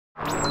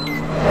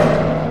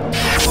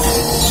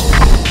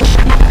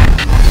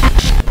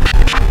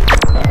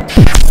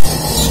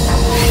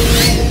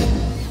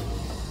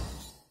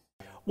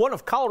One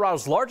of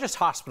Colorado's largest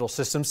hospital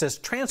systems says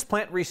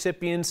transplant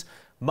recipients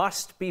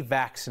must be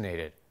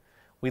vaccinated.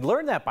 We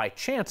learned that by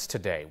chance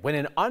today when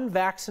an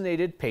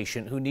unvaccinated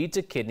patient who needs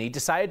a kidney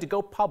decided to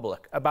go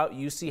public about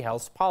UC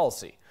Health's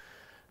policy.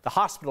 The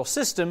hospital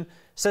system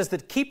says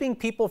that keeping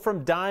people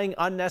from dying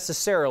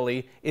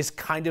unnecessarily is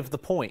kind of the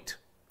point.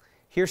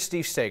 Here's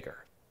Steve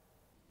Sager.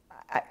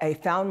 I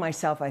found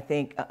myself, I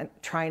think,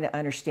 trying to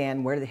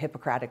understand where the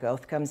Hippocratic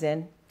Oath comes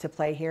in to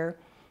play here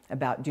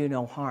about do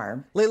no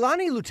harm.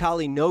 Leilani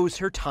Lutali knows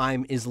her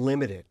time is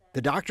limited.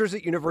 The doctors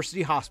at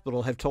University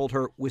Hospital have told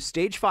her with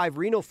stage 5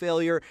 renal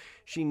failure,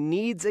 she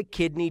needs a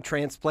kidney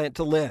transplant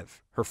to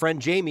live. Her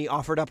friend Jamie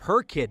offered up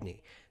her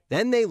kidney.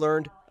 Then they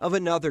learned of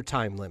another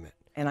time limit.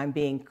 And I'm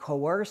being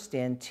coerced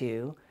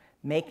into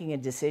making a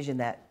decision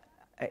that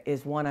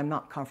is one I'm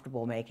not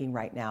comfortable making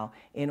right now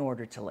in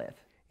order to live.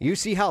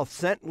 UC Health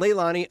sent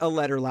Leilani a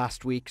letter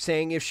last week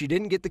saying if she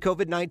didn't get the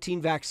COVID-19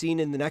 vaccine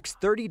in the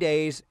next 30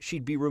 days,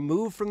 she'd be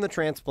removed from the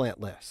transplant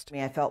list. I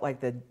mean, I felt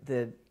like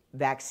the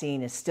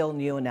vaccine is still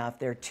new enough.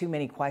 There are too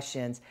many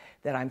questions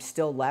that I'm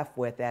still left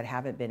with that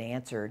haven't been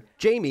answered.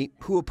 Jamie,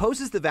 who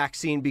opposes the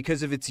vaccine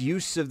because of its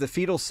use of the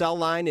fetal cell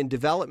line in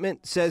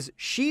development, says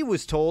she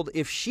was told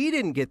if she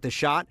didn't get the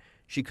shot,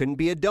 she couldn't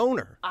be a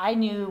donor. I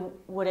knew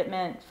what it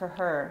meant for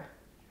her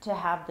to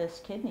have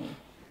this kidney.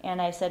 And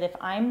I said, if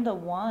I'm the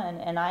one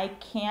and I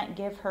can't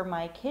give her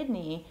my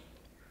kidney,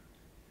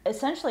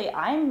 essentially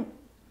I'm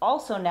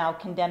also now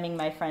condemning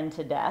my friend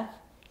to death,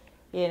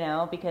 you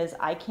know, because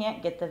I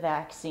can't get the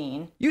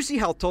vaccine. UC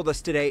Health told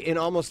us today in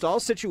almost all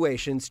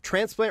situations,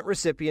 transplant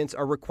recipients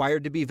are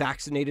required to be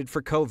vaccinated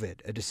for COVID,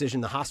 a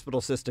decision the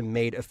hospital system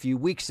made a few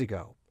weeks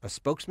ago. A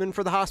spokesman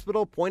for the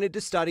hospital pointed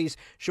to studies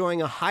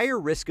showing a higher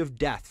risk of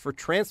death for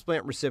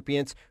transplant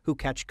recipients who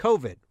catch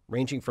COVID,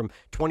 ranging from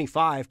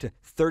 25 to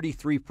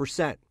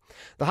 33%.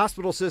 The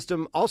hospital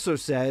system also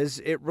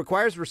says it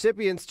requires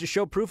recipients to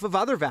show proof of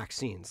other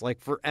vaccines,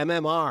 like for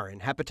MMR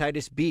and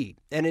hepatitis B.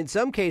 And in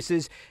some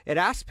cases, it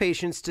asks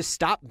patients to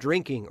stop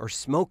drinking or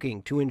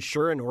smoking to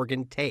ensure an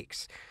organ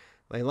takes.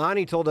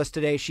 Leilani told us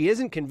today she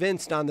isn't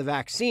convinced on the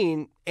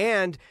vaccine,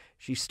 and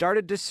she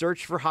started to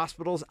search for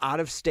hospitals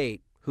out of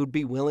state who'd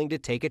be willing to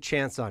take a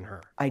chance on her.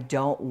 I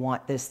don't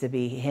want this to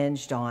be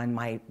hinged on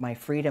my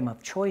freedom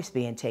of choice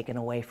being taken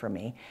away from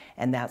me,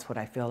 and that's what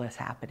I feel is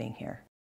happening here.